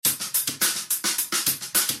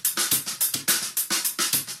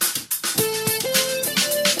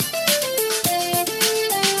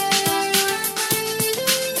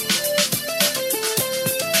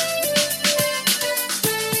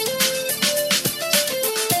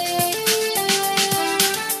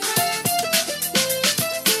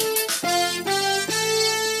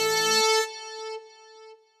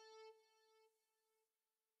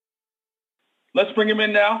Let's bring him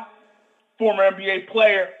in now. Former NBA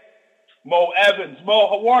player, Mo Evans. Mo,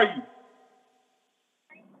 how are you?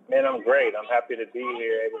 Man, I'm great. I'm happy to be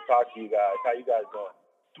here, able to talk to you guys. How you guys doing?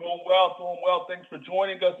 Doing well. Thanks for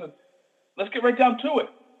joining us. And let's get right down to it.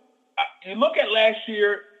 You look at last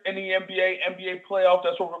year in the NBA playoffs,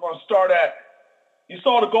 that's where we're going to start at. You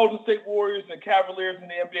saw the Golden State Warriors and the Cavaliers in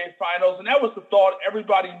the NBA Finals, and that was the thought.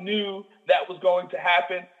 Everybody knew that was going to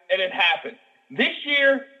happen, and it happened. This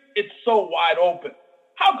year, it's so wide open.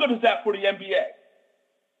 How good is that for the NBA?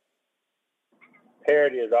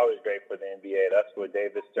 Parity is always great for the NBA. That's what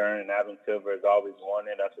David Stern and Adam Silver has always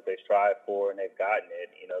wanted. That's what they strive for, and they've gotten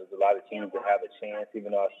it. You know, there's a lot of teams that have a chance,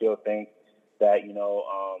 even though I still think that,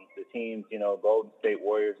 the teams, Golden State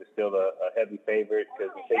Warriors are still a heavy favorite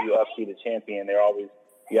because until you upseed a champion,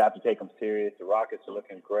 you have to take them serious. The Rockets are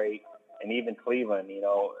looking great. And even Cleveland,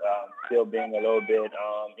 still being a little bit,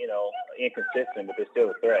 inconsistent, but they're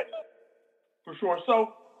still a threat. For sure.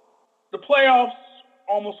 So the playoffs,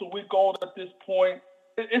 almost a week old at this point.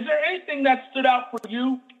 Is there anything that stood out for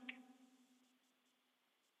you?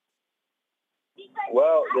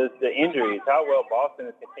 Well, the injuries, how well Boston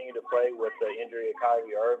has continued to play with the injury of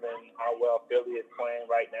Kyrie Irving, how well Philly is playing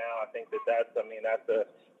right now. I think that's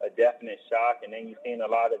a definite shock. And then you've seen a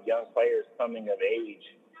lot of young players coming of age.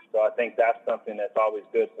 So I think that's something that's always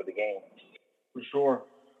good for the game. For sure.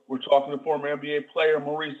 We're talking to former NBA player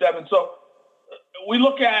Maurice Evans. So we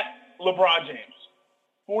look at LeBron James,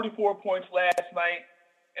 44 points last night.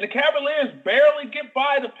 And the Cavaliers barely get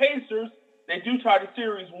by the Pacers. They do tie the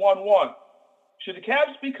series 1-1. Should the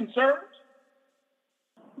Cavs be concerned?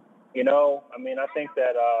 I think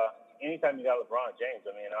that anytime you got LeBron James,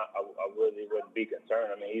 I really wouldn't be concerned.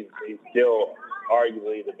 He's still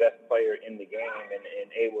arguably the best player in the game and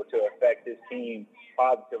able to affect his team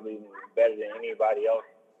positively better than anybody else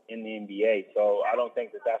in the NBA. So I don't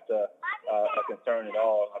think that that's a concern at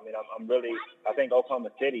all. I think Oklahoma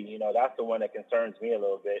City, that's the one that concerns me a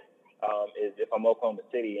little bit. Is if I'm Oklahoma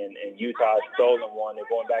City and Utah's stolen one, they're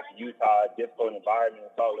going back to Utah, a difficult environment in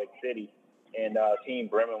Salt Lake City, and team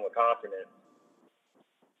brimming with confidence.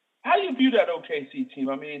 How do you view that OKC team?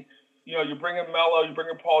 You bring in Melo, you bring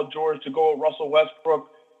in Paul George to go with Russell Westbrook.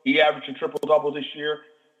 He averaged a triple-double this year.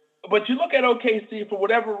 But you look at OKC, for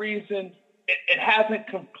whatever reason, it hasn't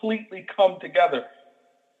completely come together.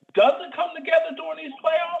 Does it come together during these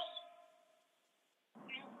playoffs?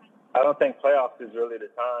 I don't think playoffs is really the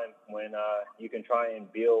time when you can try and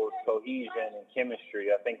build cohesion and chemistry.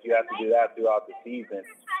 I think you have to do that throughout the season.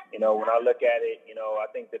 When I look at it, I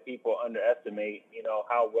think that people underestimate,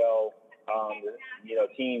 how well,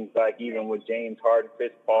 teams like even with James Harden,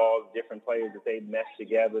 Chris Paul, different players that they've meshed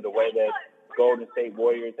together, the way that Golden State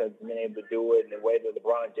Warriors have been able to do it, and the way that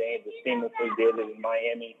LeBron James has seamlessly did it in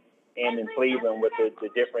Miami and in Cleveland with the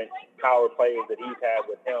different power players that he's had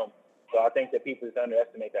with him. So I think that people just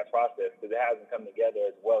underestimate that process because it hasn't come together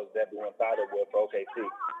as well as everyone thought it would for OKC.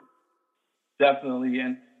 Definitely.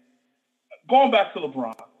 And going back to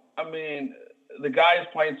LeBron, the guy is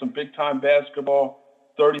playing some big-time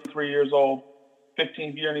basketball, 33 years old,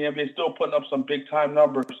 15th year in the NBA, still putting up some big-time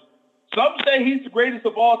numbers. Some say he's the greatest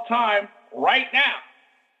of all time right now.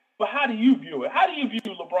 But how do you view it? How do you view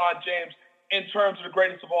LeBron James in terms of the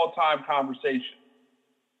greatest of all time conversation?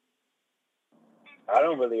 I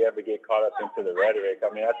don't really ever get caught up into the rhetoric. I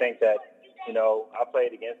think that, I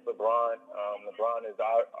played against LeBron. LeBron is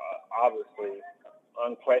obviously,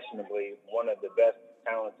 unquestionably, one of the best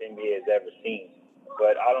talents the NBA has ever seen.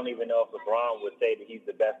 But I don't even know if LeBron would say that he's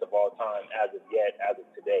the best of all time as of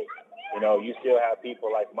today. You still have people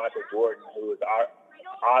like Michael Jordan, who is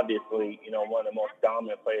obviously, one of the most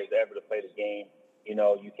dominant players ever to play the game.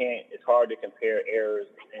 It's hard to compare errors,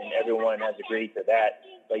 and everyone has agreed to that.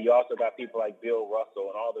 But you also got people like Bill Russell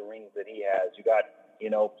and all the rings that he has. You got,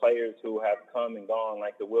 players who have come and gone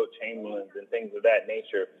like the Wilt Chamberlains and things of that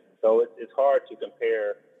nature. So it's hard to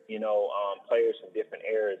compare, players from different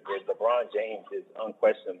eras. But LeBron James is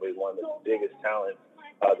unquestionably one of the biggest talents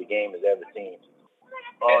the game has ever seen.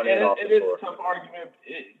 It is a tough argument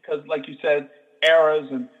because, like you said, eras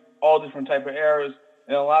and all different type of eras.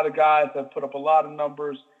 And a lot of guys have put up a lot of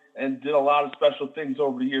numbers and did a lot of special things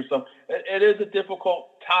over the years. So it is a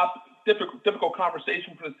difficult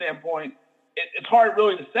conversation from the standpoint. It's hard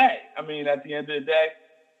really to say, at the end of the day.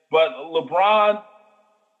 But LeBron,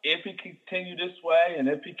 if he continue this way and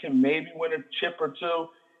if he can maybe win a chip or two,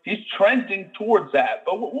 he's trending towards that.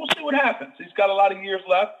 But we'll see what happens. He's got a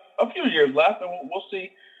few years left, and we'll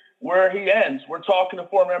see where he ends. We're talking to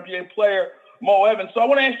former NBA player Mo Evans. So I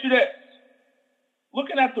want to ask you this.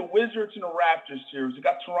 Looking at the Wizards and the Raptors series, you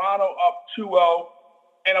got Toronto up 2-0,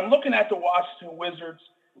 and I'm looking at the Washington Wizards.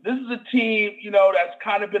 This is a team, that's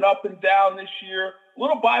kind of been up and down this year, a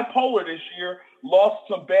little bipolar this year, lost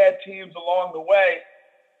some bad teams along the way.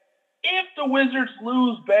 If the Wizards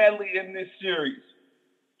lose badly in this series,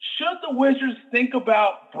 should the Wizards think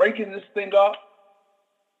about breaking this thing up?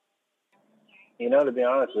 To be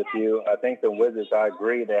honest with you, I think the Wizards, I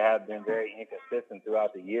agree, they have been very inconsistent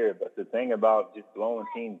throughout the year. But the thing about just blowing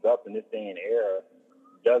teams up in this day and era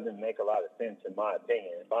doesn't make a lot of sense, in my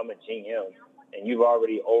opinion. If I'm a GM and you've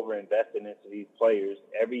already overinvested into these players,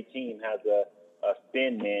 every team has a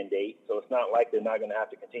spend mandate. So it's not like they're not going to have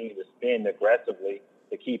to continue to spend aggressively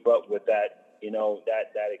to keep up with that,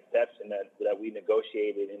 that exception that we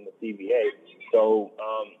negotiated in the CBA. So,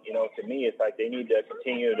 to me, it's like they need to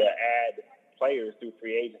continue to add players through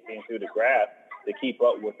free agency and through the draft to keep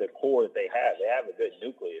up with the core that they have. They have a good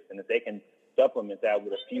nucleus, and if they can supplement that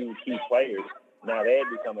with a few key players, now they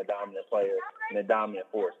become a dominant player and a dominant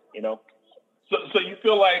force, So you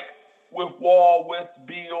feel like with Wall, with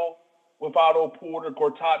Beal, with Otto Porter,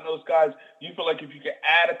 Gortat, and those guys, you feel like if you can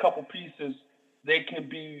add a couple pieces, they can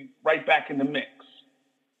be right back in the mix?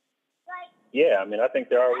 Yeah, I think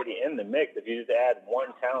they're already in the mix. If you just add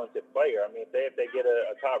one talented player, say if they get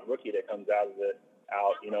a top rookie that comes out,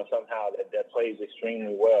 somehow that plays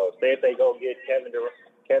extremely well. Say if they go get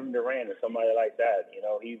Kevin Durant or somebody like that,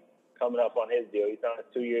 he's coming up on his deal. He's on a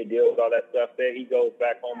 2-year deal with all that stuff there. He goes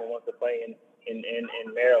back home and wants to play in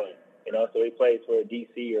Maryland, so he plays for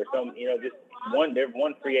DC or some, they're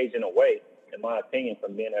one free agent away, in my opinion,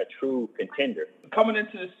 from being a true contender. Coming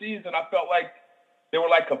into the season, I felt like they were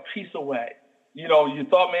like a piece away. You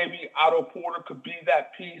thought maybe Otto Porter could be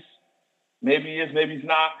that piece. Maybe he is, maybe he's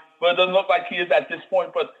not. But it doesn't look like he is at this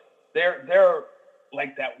point. But they're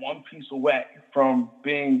like that one piece away from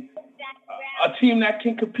being a team that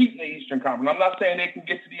can compete in the Eastern Conference. I'm not saying they can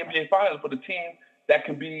get to the NBA Finals, but a team that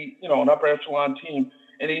can be, an upper echelon team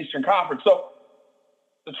in the Eastern Conference. So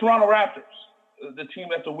the Toronto Raptors, the team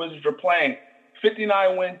that the Wizards are playing,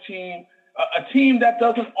 59-win team, a team that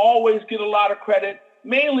doesn't always get a lot of credit,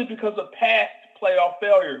 mainly because of past playoff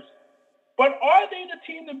failures. But are they the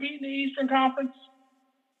team to beat in the Eastern Conference?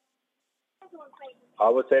 I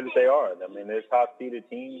would say that they are. They're a top-seeded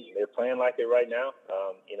team. They're playing like it right now.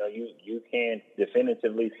 You can't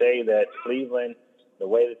definitively say that Cleveland, the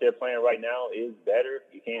way that they're playing right now, is better.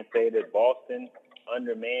 You can't say that Boston,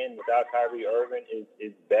 undermanned without Kyrie Irving,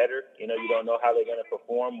 is better. You don't know how they're going to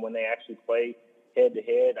perform when they actually play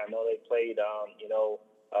head-to-head. I know they played,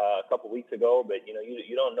 a couple weeks ago, but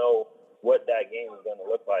you don't know what that game is going to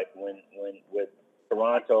look like when with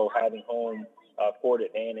Toronto having home court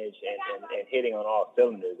advantage and hitting on all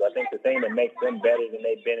cylinders. I think the thing that makes them better than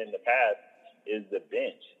they've been in the past is the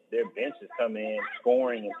bench. Their bench is coming in,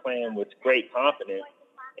 scoring and playing with great confidence.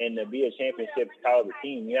 And to be a championship caliber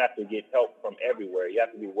team, you have to get help from everywhere. You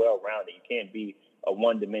have to be well-rounded. You can't be a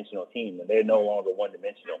one-dimensional team, and they're no longer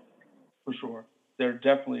one-dimensional. For sure. They're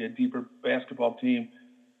definitely a deeper basketball team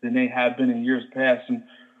than they have been in years past. And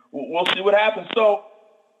we'll see what happens. So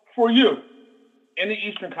for you, in the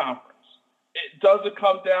Eastern Conference, does it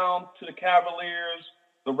come down to the Cavaliers,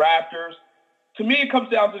 the Raptors? To me, it comes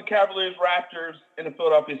down to the Cavaliers, Raptors, and the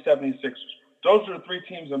Philadelphia 76ers. Those are the three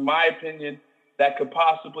teams, in my opinion, that could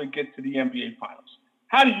possibly get to the NBA Finals.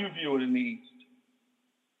 How do you view it in the East?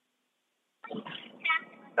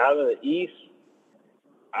 Out of the East,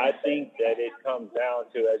 I think that it comes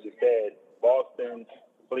down to, as you said, Boston,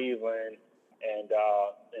 Cleveland, and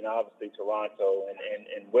obviously Toronto.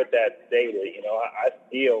 And with that stated, I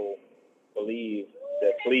still believe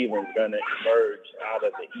that Cleveland's going to emerge out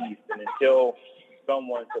of the East. And until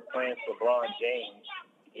someone supplants LeBron James,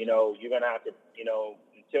 you're going to have to,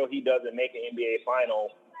 until he doesn't make an NBA final,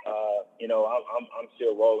 I'm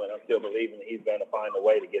still rolling. I'm still believing that he's going to find a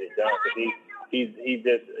way to get it done.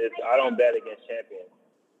 Because I don't bet against champions.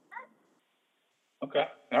 Okay.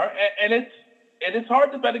 All right. And it's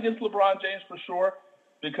hard to bet against LeBron James for sure,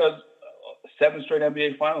 because 7 straight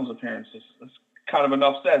NBA Finals appearances. That's kind of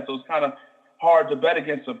enough said. So it's kind of hard to bet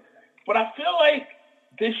against him. But I feel like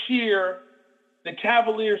this year, the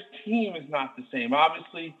Cavaliers team is not the same.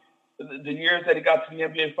 Obviously, the years that he got to the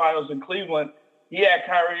NBA Finals in Cleveland, he had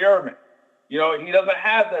Kyrie Irving. He doesn't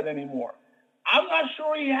have that anymore. I'm not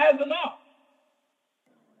sure he has enough.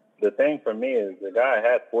 The thing for me is the guy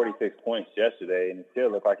had 46 points yesterday, and it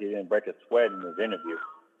still looked like he didn't break a sweat in his interview,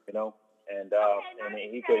 and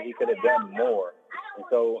he could have done more. And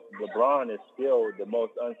so LeBron is still the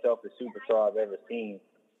most unselfish superstar I've ever seen.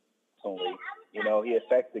 Personally, he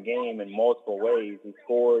affects the game in multiple ways. He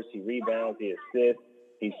scores, he rebounds, he assists,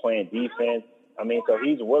 he's playing defense. So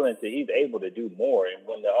he's able to do more. And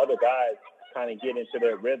when the other guys kind of get into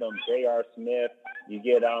their rhythm. J.R. Smith, you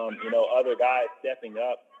get other guys stepping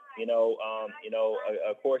up.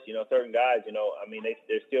 Of course, certain guys,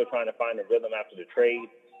 they're still trying to find a rhythm after the trade.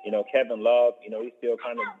 Kevin Love, he's still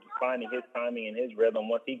kind of finding his timing and his rhythm.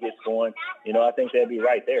 Once he gets going, I think they'll be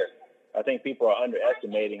right there. I think people are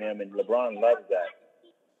underestimating him, and LeBron loves that.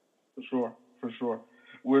 For sure.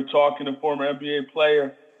 We're talking to former NBA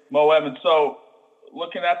player Mo Evans. So,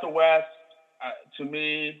 looking at the West, to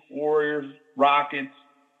me, Warriors, Rockets,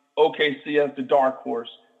 OKC as the dark horse.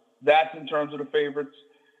 That's in terms of the favorites.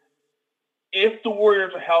 If the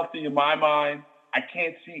Warriors are healthy, in my mind, I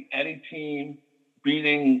can't see any team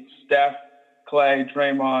beating Steph, Clay,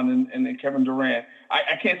 Draymond, and Kevin Durant.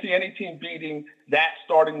 I can't see any team beating that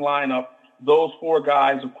starting lineup, those four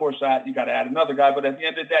guys. Of course, you got to add another guy. But at the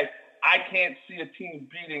end of the day, I can't see a team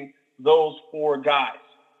beating those four guys.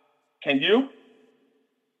 Can you?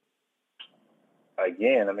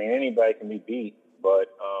 Again, anybody can be beat,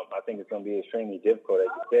 but I think it's going to be extremely difficult, as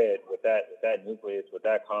you said, with that nucleus, with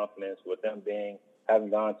that confidence, with them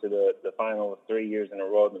having gone to the finals 3 years in a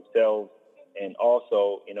row themselves, and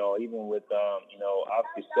also, even with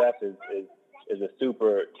obviously Steph is a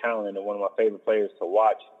super talent and one of my favorite players to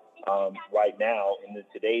watch right now in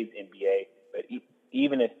today's NBA. But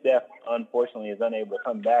even if Steph unfortunately is unable to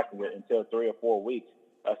come back until 3 or 4 weeks,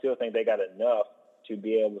 I still think they got enough to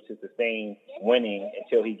be able to sustain winning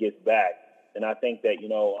until he gets back. And I think that,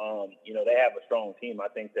 they have a strong team. I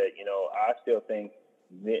think that, I still think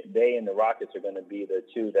they and the Rockets are going to be the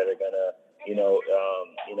two that are going to,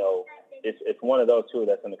 it's one of those two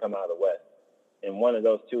that's going to come out of the West. And one of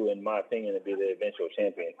those two, in my opinion, will be the eventual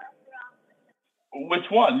champion. Which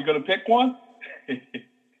one? You going to pick one?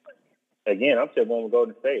 Again, I'm still going with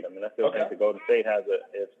Golden State. I still think the Golden State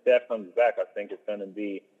if Steph comes back, I think it's going to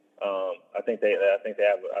be, I think the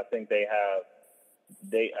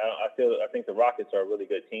Rockets are a really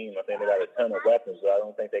good team. I think they got a ton of weapons, but I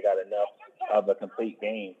don't think they got enough of a complete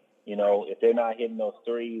game. If they're not hitting those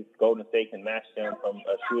threes, Golden State can match them from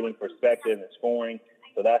a shooting perspective and scoring.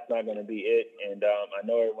 So that's not going to be it. And I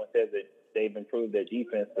know everyone says that they've improved their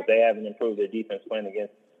defense, but they haven't improved their defense playing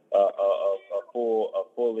against a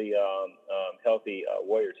fully healthy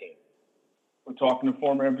Warrior team. We're talking to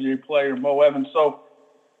former NBA player Mo Evans. So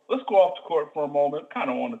let's go off the court for a moment, kind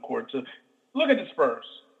of on the court too. Look at the Spurs.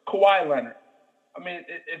 Kawhi Leonard.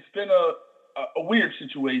 It's been a weird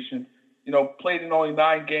situation. Played in only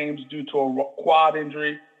 9 games due to a quad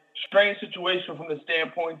injury. Strange situation from the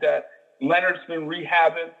standpoint that Leonard's been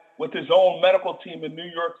rehabbing with his own medical team in New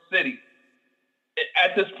York City.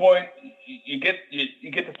 At this point, you get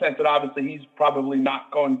the sense that obviously he's probably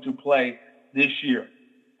not going to play this year.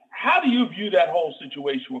 How do you view that whole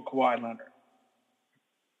situation with Kawhi Leonard?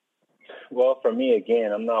 Well, for me,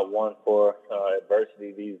 again, I'm not one for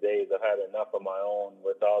adversity these days. I've had enough of my own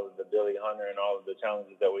with all of the Billy Hunter and all of the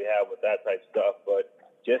challenges that we have with that type of stuff. But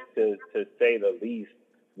just to say the least,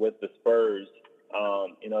 with the Spurs,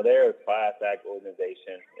 they're a class act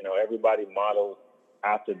organization. Everybody models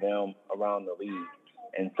after them around the league.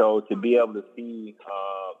 And so to be able to see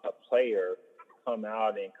a player come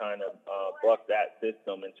out and kind of buck that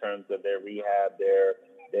system in terms of their rehab, their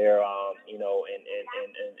and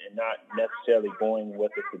not necessarily going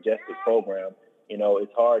with the suggested program,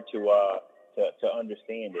 it's hard to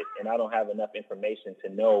understand it. And I don't have enough information to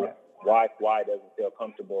know why Kawhi doesn't feel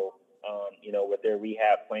comfortable, with their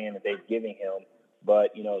rehab plan that they're giving him.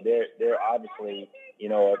 But, they're obviously,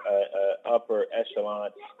 a upper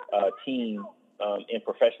echelon team in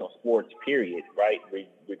professional sports, period, right?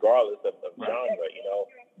 Regardless of genre,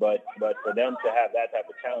 But for them to have that type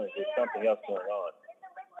of challenge, there's something else going on.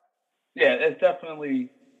 Yeah, it's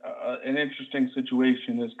definitely an interesting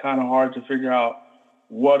situation. It's kind of hard to figure out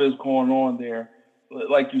what is going on there.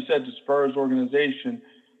 Like you said, the Spurs organization,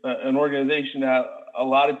 an organization that a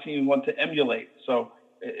lot of teams want to emulate. So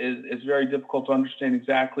it's very difficult to understand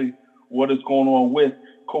exactly what is going on with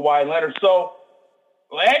Kawhi Leonard. So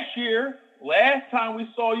last time we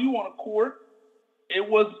saw you on a court, it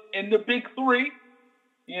was in the Big Three,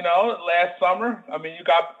 last summer. You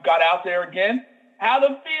got out there again. How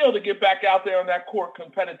did it feel to get back out there on that court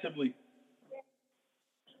competitively?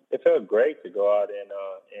 It felt great to go out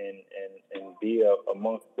and be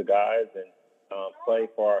amongst the guys and play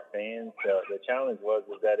for our fans. The challenge was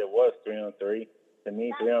that it was 3-on-3. To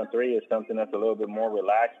me, 3-on-3 is something that's a little bit more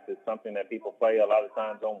relaxed. It's something that people play a lot of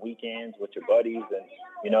times on weekends with your buddies. And,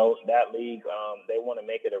 that league, they want to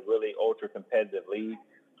make it a really ultra-competitive league.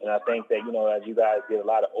 And I think that, as you guys get a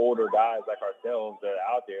lot of older guys like ourselves that are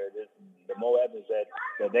out there, the Mo Evans that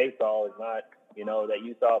they saw is not that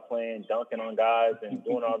you saw playing, dunking on guys and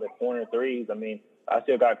doing all the corner threes. I mean, I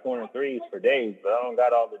still got corner threes for days, but I don't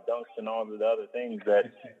got all the dunks and all of the other things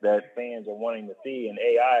that fans are wanting to see. And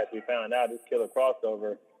AI, as we found out, this killer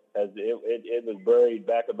crossover, it was buried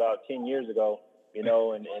back about 10 years ago, and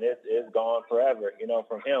it's gone forever,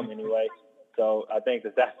 from him anyway. So I think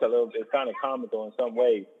it's kind of comical in some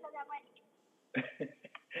ways.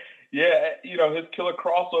 Yeah, his killer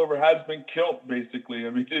crossover has been killed, basically. I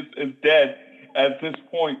mean, it's dead at this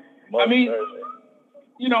point. Moving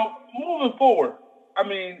forward,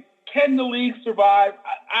 can the league survive?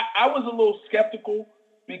 I was a little skeptical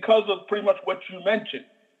because of pretty much what you mentioned.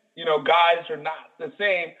 Guys are not the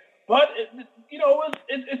same. But, it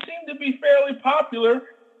seemed to be fairly popular,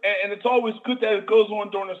 and it's always good that it goes on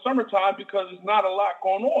during the summertime because there's not a lot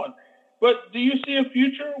going on. But do you see a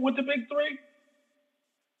future with the Big Three?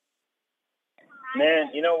 Man,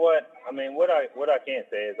 you know what? What I can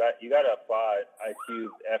say is you got to applaud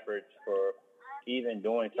IQ's efforts for even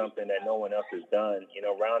doing something that no one else has done.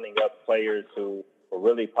 Rounding up players who were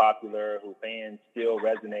really popular, who fans still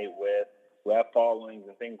resonate with, who have followings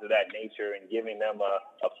and things of that nature, and giving them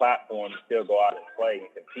a platform to still go out and play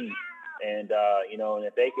and compete. And and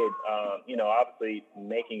if they could, obviously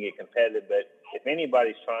making it competitive. But if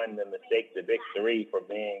anybody's trying to mistake the Big Three for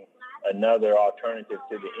being another alternative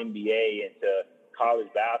to the NBA and to college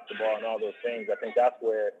basketball and all those things, I think that's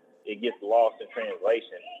where it gets lost in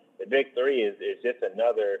translation. The Big Three is just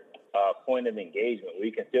another point of engagement where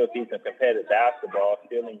you can still see some competitive basketball,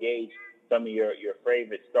 still engage some of your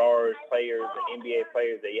favorite stars, players, and NBA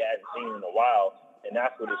players that you hadn't seen in a while, and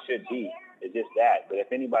that's what it should be. It's just that. But if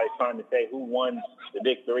anybody's trying to say who won the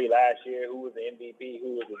Big Three last year, who was the MVP,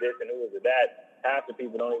 who was the this and who was the that, half the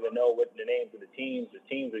people don't even know what the names of the teams. The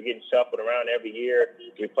teams are getting shuffled around every year,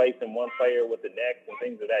 replacing one player with the next and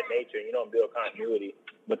things of that nature. You don't build continuity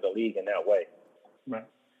with the league in that way. Right.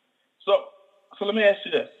 So let me ask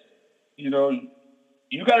you this.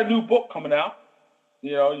 You got a new book coming out.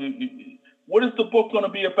 What is the book going to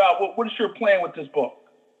be about? What is your plan with this book?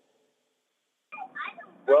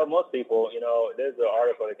 Well, most people, there's an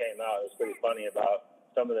article that came out. It was pretty funny about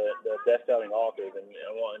some of the best-selling authors. And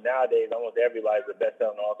nowadays, almost everybody's a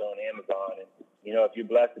best-selling author on Amazon. And, if you're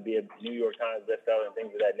blessed to be a New York Times bestseller and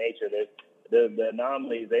things of that nature, the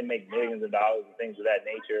anomalies, they make millions of dollars and things of that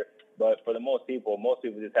nature. But for the most people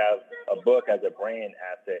just have a book as a brand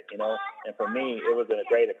asset, And for me, it was a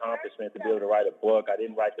great accomplishment to be able to write a book. I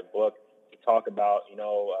didn't write the book to talk about,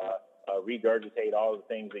 regurgitate all the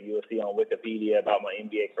things that you'll see on Wikipedia about my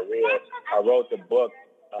NBA career. I wrote the book.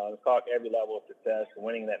 It's called Every Level of Success,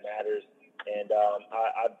 Winning That Matters. And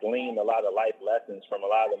I've gleaned a lot of life lessons from a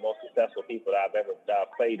lot of the most successful people that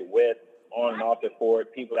I've played with, on and off the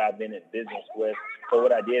court, people that I've been in business with. So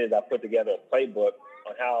what I did is I put together a playbook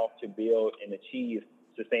on how to build and achieve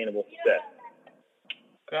sustainable success.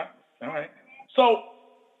 Okay. All right. So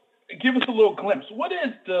give us a little glimpse. What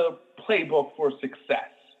is the playbook for success?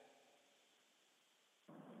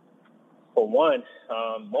 For one,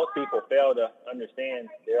 most people fail to understand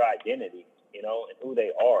their identity, and who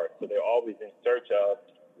they are. So they're always in search of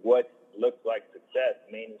what looks like success,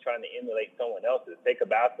 meaning trying to emulate someone else's. Take a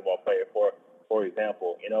basketball player, for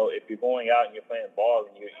example. If you're going out and you're playing ball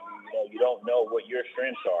and you don't know what your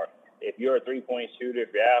strengths are. If you're a three-point shooter,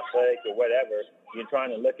 if you're athletic or whatever, you're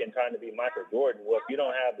trying to be Michael Jordan. Well, if you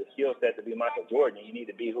don't have the skill set to be Michael Jordan, you need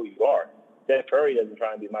to be who you are. Steph Curry doesn't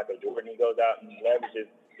try and be Michael Jordan. He goes out and leverages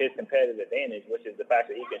his competitive advantage, which is the fact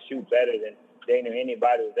that he can shoot better than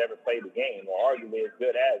anybody who's ever played the game, or arguably as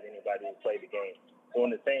good as anybody who's played the game. So in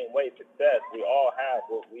the same way, success, we all have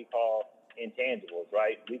what we call intangibles,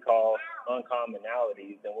 right? We call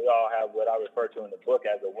uncommonalities, and we all have what I refer to in the book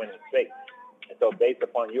as a winning space. And so based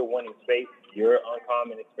upon your winning space, your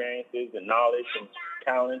uncommon experiences and knowledge and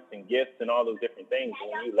talents and gifts and all those different things,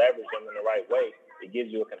 when you leverage them in the right way, it gives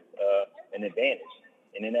you an advantage.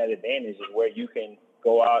 And in that advantage is where you can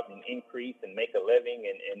go out and increase and make a living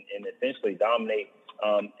and essentially dominate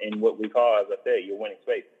in what we call, as I said, your winning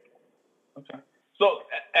space. Okay. So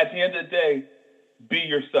at the end of the day, be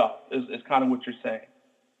yourself is kind of what you're saying.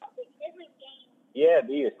 Yeah,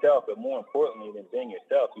 be yourself, but more importantly than being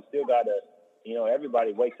yourself, you still got to,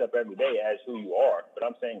 everybody wakes up every day as who you are. But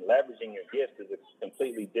I'm saying leveraging your gifts is a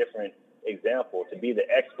completely different example. To be the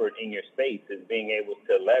expert in your space is being able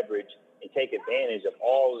to leverage and take advantage of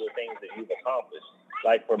all of the things that you've accomplished.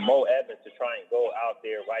 Like for Mo Evans to try and go out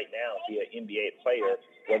there right now and be an NBA player,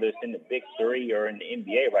 whether it's in the Big Three or in the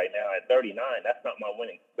NBA right now at 39, that's not my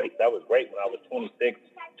winning space. That was great when I was 26,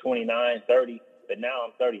 29, 30, but now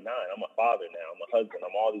I'm 39. I'm a father now. I'm a husband.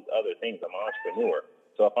 I'm all these other things. I'm an entrepreneur.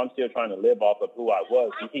 So So if I'm still trying to live off of who I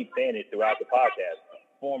was, you keep saying it throughout the podcast,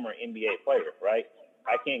 former NBA player, right?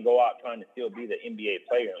 I can't go out trying to still be the NBA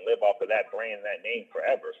player and live off of that brand and that name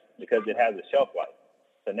forever because it has a shelf life.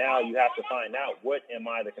 So now you have to find out, what am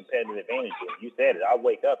I the competitive advantage in? You said it. I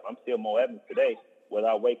wake up, I'm still Mo Evans today, whether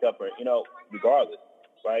I wake up or, regardless,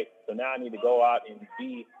 right? So now I need to go out and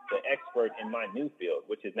be the expert in my new field,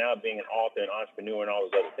 which is now being an author and entrepreneur and all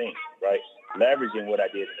those other things, right? Leveraging what I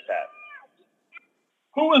did in the past.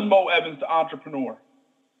 Who is Mo Evans, the entrepreneur?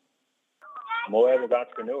 Mo Evans,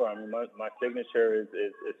 entrepreneur. I mean, my signature is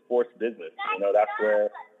sports business. That's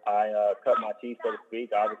where I cut my teeth, so to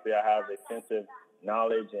speak. Obviously, I have extensive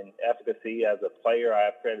knowledge and efficacy as a player.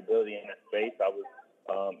 I have credibility in that space. I was,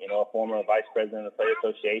 a former vice president of the Player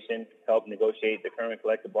Association, helped negotiate the current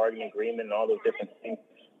collective bargaining agreement and all those different things.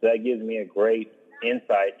 So that gives me a great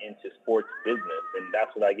insight into sports business, and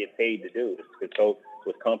that's what I get paid to do, is to consult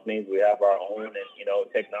with companies. We have our own, and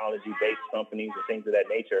technology-based companies and things of that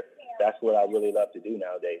nature. That's what I really love to do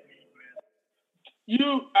nowadays.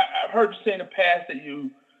 I've heard you say in the past that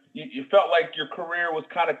you felt like your career was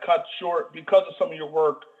kind of cut short because of some of your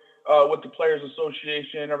work with the Players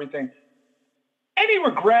Association and everything. Any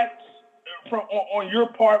regrets on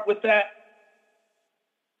your part with that?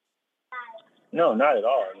 No, not at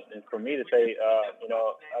all. And for me to say,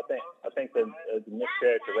 I think the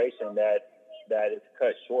mischaracterization that it's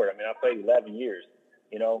cut short. I mean, I played 11 years,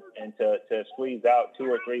 and to squeeze out 2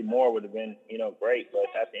 or 3 more would have been, great. But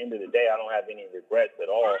at the end of the day, I don't have any regrets at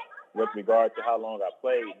all with regard to how long I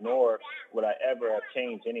played, nor would I ever have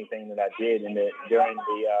changed anything that I did during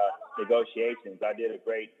the negotiations. I did a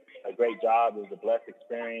great job. It was a blessed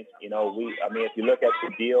experience. If you look at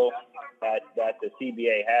the deal that the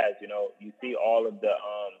CBA has, you see all of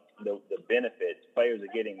the benefits. Players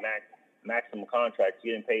are getting maximum contracts,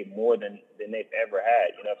 getting paid more than they've ever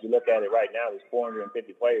had. If you look at it right now, there's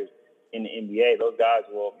 450 players in the NBA. Those guys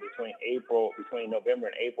will, between November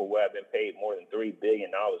and April, will have been paid more than $3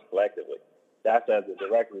 billion collectively. That's as a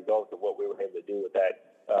direct result of what we were able to do with that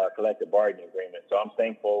collective bargaining agreement. So I'm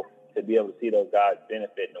thankful to be able to see those guys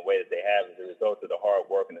benefit in the way that they have as a result of the hard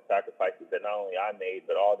work and the sacrifices that not only I made,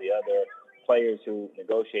 but all the other players who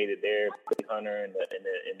negotiated there, Hunter and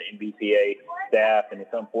the NBPA staff. And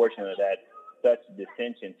it's unfortunate that such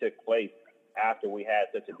dissension took place after we had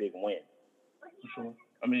such a big win. Sure.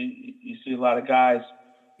 I mean, you see a lot of guys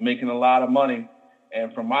making a lot of money.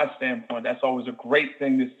 And from my standpoint, that's always a great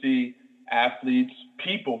thing to see athletes,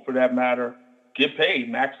 people for that matter, get paid,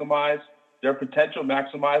 maximize their potential,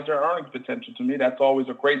 maximize their earnings potential. To me, that's always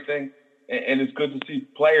a great thing. And it's good to see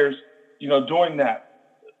players, doing that.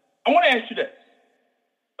 I want to ask you this.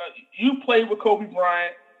 You played with Kobe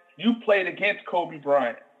Bryant. You played against Kobe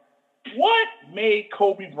Bryant. What made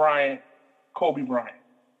Kobe Bryant Kobe Bryant?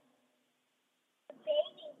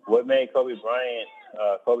 What made Kobe Bryant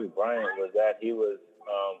was that he was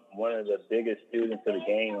one of the biggest students of the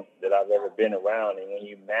game that I've ever been around. And when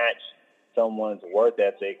you match someone's work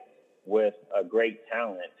ethic with a great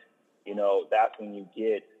talent, that's when you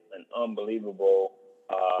get an unbelievable,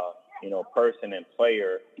 person and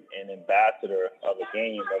player and ambassador of a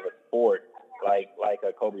game, of a sport, like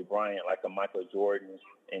a Kobe Bryant, like a Michael Jordan,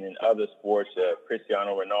 and in other sports,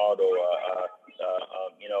 Cristiano Ronaldo,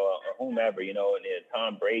 whomever, and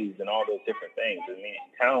Tom Brady's and all those different things. I mean,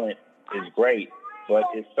 talent is great, but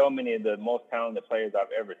it's so many of the most talented players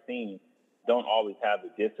I've ever seen don't always have the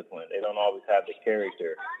discipline. They don't always have the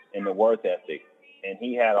character and the work ethic. And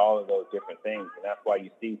he had all of those different things. And that's why you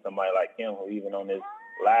see somebody like him who even on his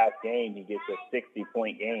last game, he gets a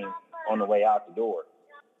 60-point game on the way out the door.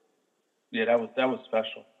 Yeah, that was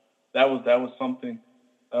special. That was something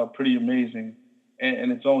pretty amazing.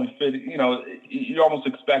 And it's only fitting, you almost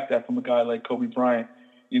expect that from a guy like Kobe Bryant.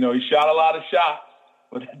 He shot a lot of shots,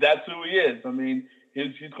 but that's who he is. I mean,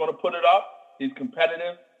 he's going to put it up. He's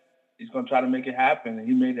competitive. He's going to try to make it happen. And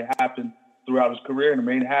he made it happen throughout his career and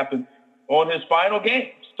made it happen on his final game.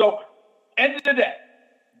 So, end of the day,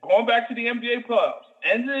 going back to the NBA playoffs,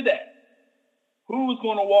 end of the day, who's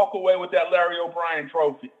going to walk away with that Larry O'Brien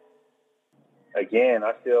trophy? Again,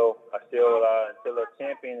 until a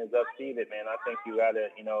champion is upseated, man, I think you have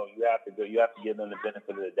to give them the benefit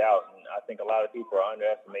of the doubt. And I think a lot of people are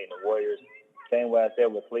underestimating the Warriors. Same way I said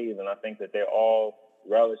with Cleveland, I think that they're all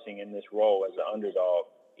relishing in this role as an underdog,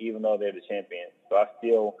 even though they're the champions. So I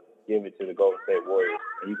still give it to the Golden State Warriors.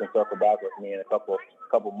 And you can circle back with me in a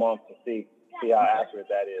couple months and see how accurate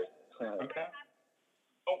that is. Okay.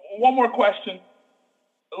 One more question.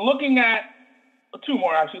 Two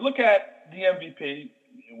more actually. Look at the MVP.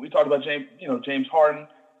 We talked about James Harden,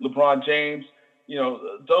 LeBron James.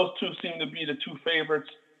 Those two seem to be the two favorites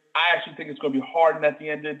I actually think it's going to be Harden at the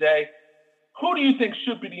end of the day. Who do you think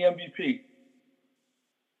should be the MVP?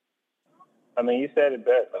 I mean, you said it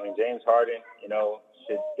best. I mean, James Harden,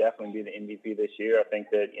 should definitely be the MVP this year. I think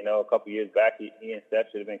that, a couple years back, he and Steph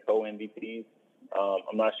should have been co-MVPs.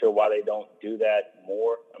 I'm not sure why they don't do that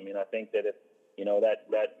more. I mean, I think that if,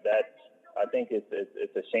 I think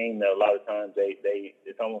it's a shame that a lot of times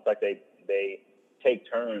it's almost like they take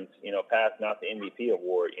turns, passing out the MVP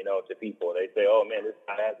award, to people. They say, oh man, this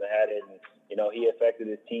guy hasn't had it, and he affected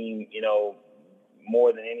his team,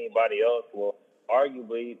 more than anybody else. Well,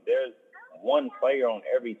 arguably, there's one player on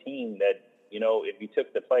every team that, if you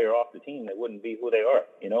took the player off the team, they wouldn't be who they are.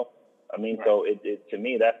 I mean, right. So it to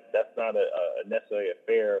me that's not a necessarily a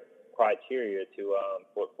fair criteria to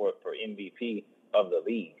for MVP of the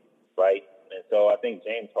league, right? And so I think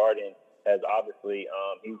James Harden has obviously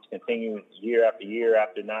he's continued year after year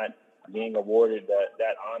after not being awarded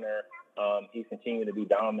that honor. He's continued to be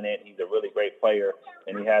dominant. He's a really great player,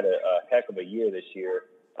 and he had a heck of a year this year.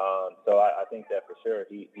 So I think that for sure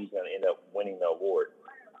he's going to end up winning the award.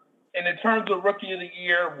 And in terms of Rookie of the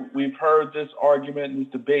Year, we've heard this argument and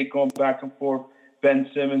this debate going back and forth. Ben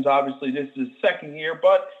Simmons, obviously, this is his second year,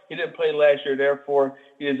 but he didn't play last year. Therefore,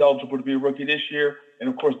 he is eligible to be a rookie this year. And,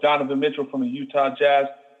 of course, Donovan Mitchell from the Utah Jazz.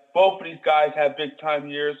 Both of these guys have big-time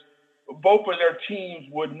years. Both of their teams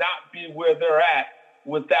would not be where they're at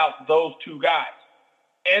without those two guys.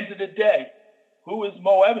 End of the day, who is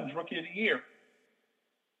Mo Evans Rookie of the Year?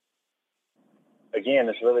 Again,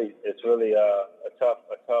 it's really a tough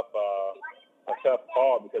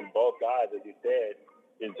call because both guys, as you said,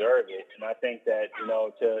 deserve it. And I think that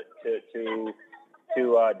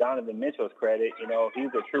to Donovan Mitchell's credit,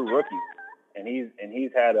 he's a true rookie, and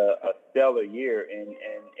he's had a stellar year, and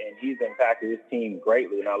he's impacted his team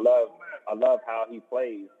greatly. And I love how he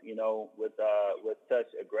plays, with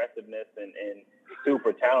such aggressiveness and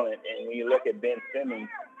super talent. And when you look at Ben Simmons,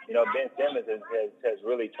 Ben Simmons has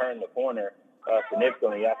really turned the corner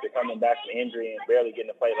significantly after coming back from injury and barely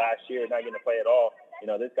getting to play last year, not getting to play at all.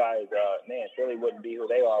 This guy is, Philly wouldn't be who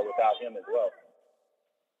they are without him as well.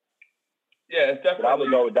 Yeah, it's definitely. But I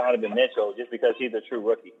would go with Donovan Mitchell just because he's a true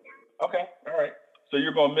rookie. Okay, all right. So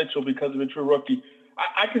you're going Mitchell because of a true rookie.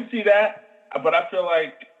 I can see that, but I feel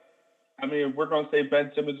like, if we're going to say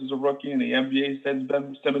Ben Simmons is a rookie and the NBA says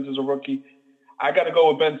Ben Simmons is a rookie, I got to go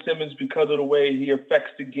with Ben Simmons because of the way he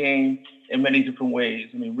affects the game in many different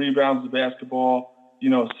ways. Rebounds the basketball,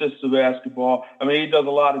 assists the basketball. He does a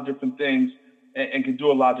lot of different things and can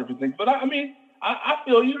do a lot of different things. But I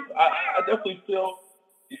feel you. I definitely feel,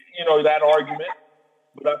 that argument.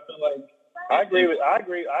 But I feel like I agree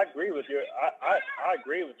with your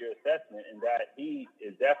assessment in that he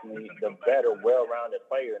is definitely the better, well-rounded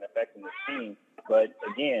player in affecting his team. But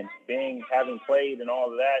again, having played and all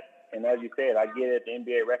of that. And as you said, I get it. The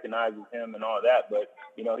NBA recognizes him and all that, but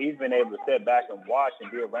he's been able to sit back and watch and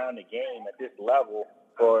be around the game at this level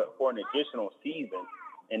for an additional season,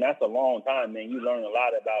 and that's a long time, man. You learn a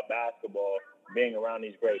lot about basketball being around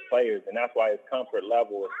these great players, and that's why his comfort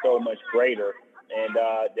level is so much greater than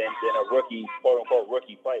a rookie, quote unquote,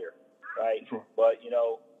 rookie player, right? Sure. But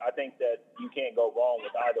I think that you can't go wrong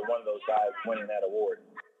with either one of those guys winning that award.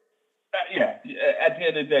 Yeah, at the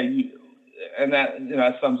end of the day, and that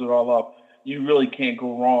that sums it all up. You really can't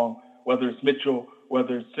go wrong, whether it's Mitchell,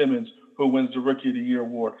 whether it's Simmons, who wins the Rookie of the Year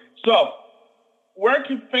award. So, where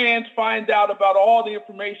can fans find out about all the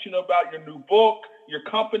information about your new book, your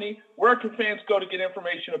company? Where can fans go to get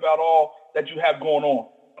information about all that you have going on?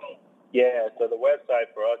 Yeah, so the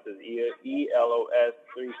website for us is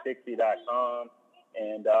elos360.com,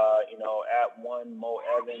 and at one Mo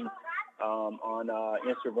Evans on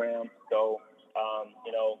Instagram. So.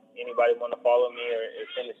 Anybody want to follow me or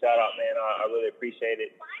send a shout out, man, I really appreciate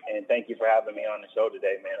it. And thank you for having me on the show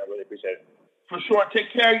today, man. I really appreciate it. For sure.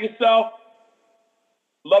 Take care of yourself.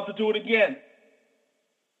 Love to do it again.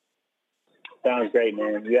 Sounds great,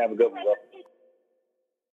 man. You have a good one, bro.